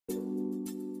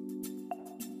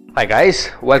Hi guys,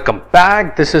 welcome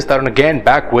back. This is Tarun again,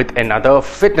 back with another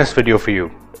fitness video for you.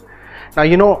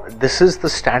 Now this is the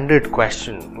standard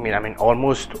question. I mean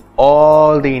almost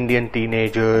all the Indian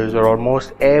teenagers or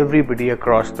almost everybody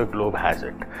across the globe has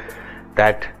it.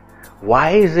 That why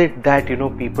is it that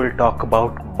people talk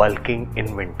about bulking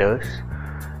in winters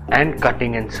and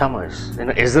cutting in summers?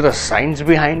 Is there a science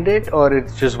behind it, or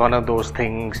it's just one of those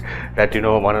things that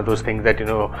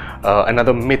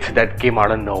another myth that came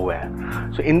out of nowhere?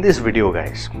 So in this video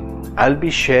guys, I'll be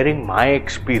sharing my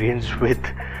experience with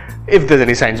if there's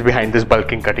any science behind this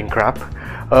bulking cutting crap,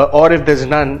 or if there's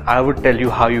none, I would tell you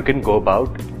how you can go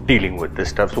about dealing with this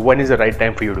stuff. So when is the right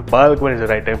time for you to bulk, when is the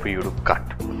right time for you to cut?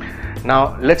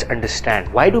 Now let's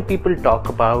understand, why do people talk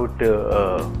about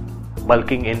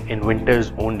bulking in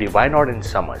winters only? Why not in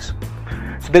summers?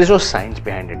 So there is no science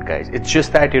behind it guys. It's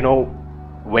just that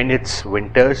when it's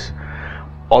winters,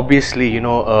 obviously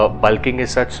bulking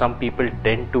is such, some people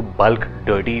tend to bulk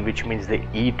dirty, which means they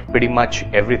eat pretty much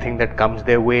everything that comes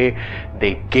their way.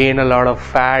 They gain a lot of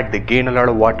fat, they gain a lot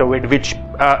of water weight, which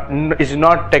is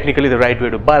not technically the right way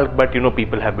to bulk, but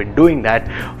people have been doing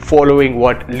that, following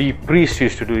what Lee Priest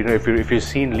used to do. If you've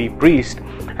seen Lee Priest,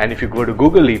 and if you go to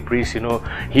Google Lee Priest,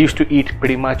 he used to eat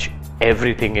pretty much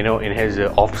everything in his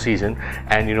off season,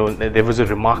 and there was a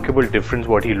remarkable difference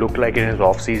what he looked like in his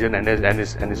off season and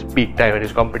his peak time and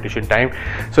his competition time.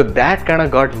 So that kind of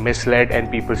got misled,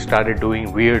 and people started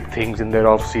doing weird things in their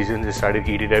off season. They started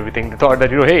eating everything. They thought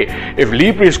that hey, if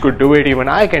Lee Priest could do it, even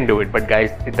I can do it. But guys,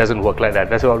 it doesn't work like that.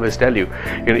 That's what I always tell you.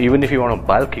 Even if you want to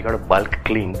bulk, you got to bulk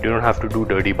clean. You don't have to do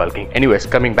dirty bulking. Anyways,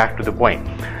 coming back to the point.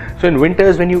 So in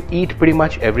winters, when you eat pretty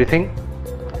much everything,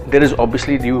 there is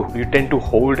obviously you tend to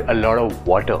hold a lot of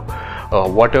water.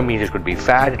 Water means it could be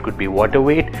fat, it could be water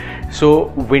weight. So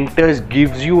winters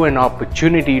gives you an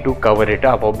opportunity to cover it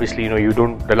up. Obviously,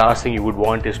 the last thing you would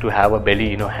want is to have a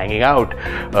belly, hanging out,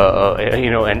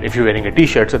 and if you're wearing a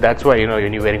t-shirt. So that's why,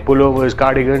 when you're wearing pullovers,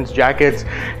 cardigans, jackets,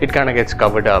 it kind of gets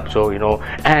covered up. So,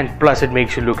 and plus it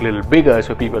makes you look a little bigger.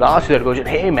 So people ask you that question,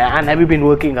 hey man, have you been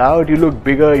working out? You look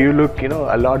bigger, you look,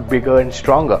 a lot bigger and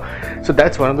stronger. So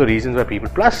that's one of the reasons why people,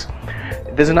 plus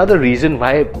there's another reason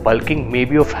why bulking may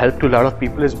be of help to a lot of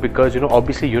people, is because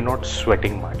obviously you're not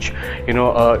sweating much,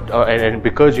 and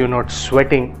because you're not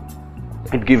sweating,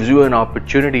 it gives you an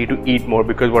opportunity to eat more.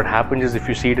 Because what happens is, if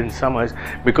you see it in summers,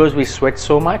 because we sweat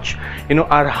so much,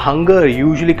 our hunger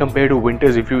usually compared to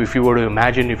winters, if you were to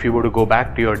imagine, if you were to go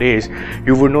back to your days,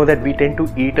 you would know that we tend to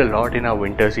eat a lot in our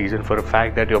winter season, for a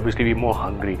fact that obviously we're more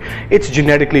hungry. It's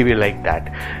genetically we're like that.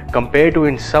 Compared to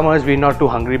in summers, we're not too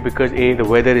hungry because the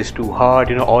weather is too hot.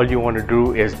 all you want to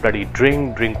do is bloody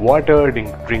drink water,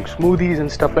 drink smoothies and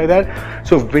stuff like that.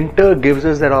 So winter gives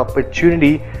us that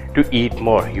opportunity to eat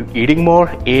more. You eating more,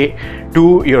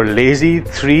 two, you're lazy,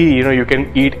 three, you can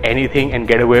eat anything and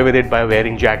get away with it by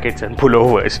wearing jackets and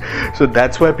pullovers. So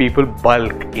that's why people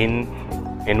bulk in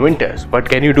winters. But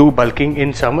can you do bulking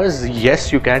in summers?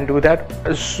 Yes, you can do that,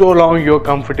 so long you're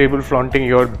comfortable flaunting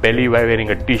your belly by wearing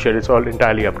a t-shirt. It's all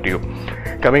entirely up to you.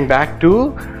 Coming back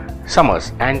to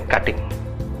summers and cutting.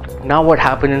 Now what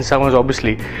happens in summers,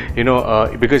 obviously,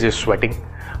 because you're sweating,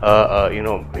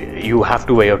 you have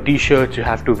to wear your t-shirts, you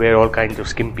have to wear all kinds of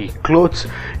skimpy clothes.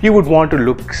 You would want to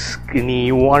look skinny,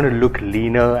 you want to look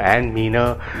leaner and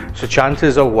meaner. So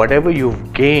chances of whatever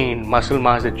you've gained, muscle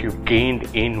mass that you've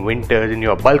gained in winters in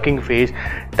your bulking phase,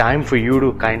 time for you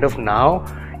to kind of now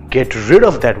get rid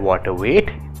of that water weight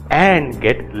and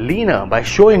get leaner by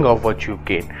showing off what you've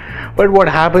gained. But what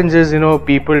happens is,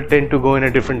 people tend to go in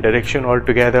a different direction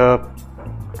altogether.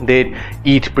 They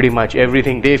eat pretty much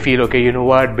everything. They feel, okay,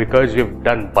 because we've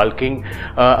done bulking,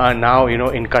 now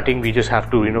in cutting we just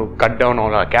have to cut down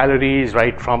all our calories,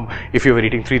 right? From, if you were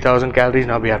eating 3000 calories,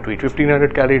 now we have to eat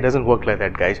 1500 calories. It doesn't work like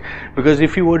that, guys. Because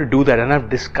if you were to do that, and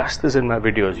I've discussed this in my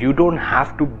videos, you don't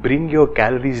have to bring your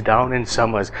calories down in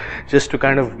summers just to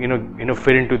kind of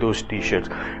fit into those t-shirts.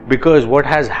 Because what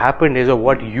has happened is, or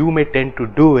what you may tend to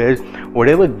do is,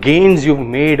 whatever gains you've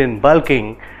made in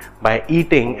bulking by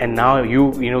eating, and now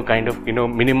you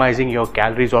minimizing your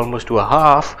calories almost to a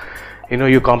half,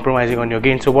 you're compromising on your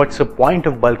gain. So what's the point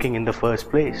of bulking in the first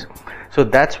place? So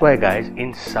that's why, guys,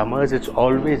 in summers it's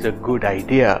always a good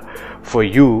idea for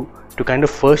you to kind of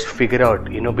first figure out,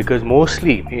 because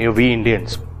mostly we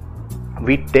Indians,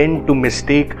 we tend to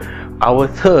mistake our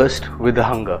thirst with the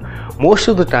hunger. Most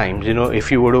of the times,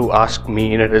 if you were to ask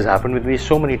me, it has happened with me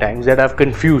so many times that I've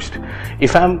confused.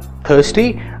 If I'm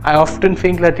thirsty, I often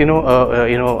think that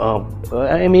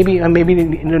I maybe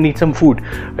need some food.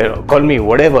 Call me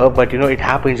whatever, but it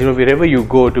happens. Wherever you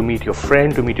go to meet your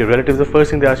friend, to meet your relatives, the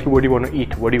first thing they ask you, what do you want to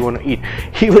eat? What do you want to eat?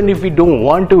 Even if we don't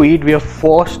want to eat, we are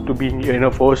forced to be,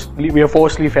 we are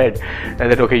forcefully fed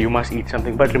that okay, you must eat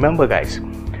something. But remember, guys,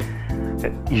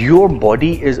 your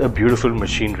body is a beautiful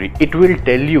machinery. It will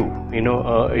tell you,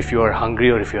 if you are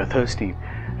hungry or if you are thirsty.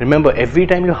 Remember, every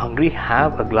time you're hungry,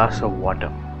 have a glass of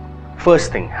water.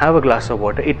 First thing, have a glass of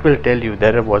water. It will tell you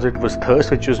that it was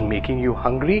thirst which was making you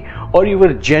hungry, or you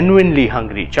were genuinely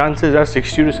hungry. Chances are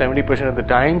 60 to 70% of the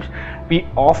times we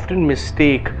often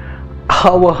mistake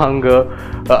our hunger,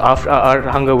 our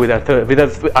hunger with our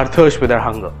thirst with our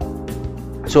hunger.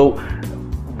 So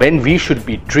when we should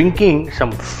be drinking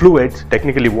some fluids,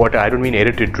 technically water, I don't mean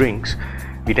aerated drinks,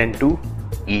 we tend to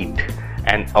eat.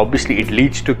 And obviously it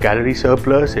leads to calorie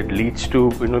surplus, it leads to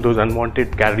those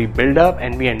unwanted calorie buildup,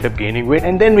 and we end up gaining weight,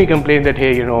 and then we complain that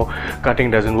hey,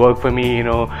 cutting doesn't work for me,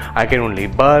 I can only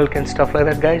bulk and stuff like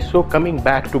that, guys. So coming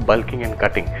back to bulking and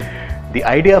cutting, the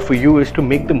idea for you is to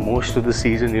make the most of the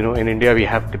season. In India we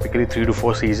have typically 3 to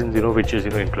 4 seasons, which is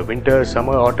include winter,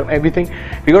 summer, autumn, everything.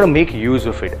 We got to make use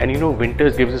of it. And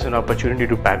winters gives us an opportunity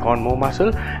to pack on more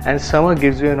muscle, and summer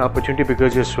gives you an opportunity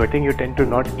because you're sweating, you tend to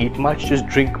not eat much, just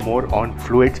drink more on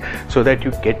fluids so that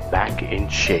you get back in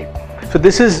shape. So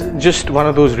this is just one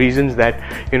of those reasons that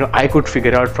I could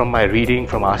figure out from my reading,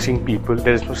 from asking people.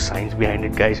 There is no science behind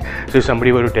it, guys. So if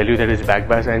somebody were to tell you that it's backed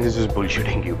by science, it's just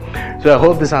bullshitting you. So I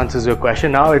hope this answers your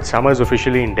question. Now it's summers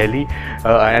officially in Delhi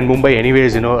and Mumbai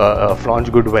anyways, flaunts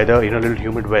good weather, a little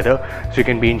humid weather, so you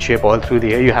can be in shape all through the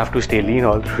year. You have to stay lean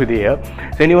all through the year.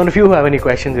 So any one of you who have any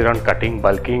questions around cutting,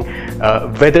 bulking,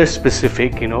 weather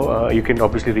specific, you can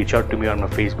obviously reach out to me on my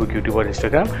Facebook, YouTube or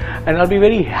Instagram, and I'll be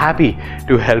very happy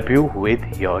to help you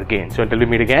with your gain. So until we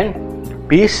meet again,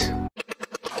 peace.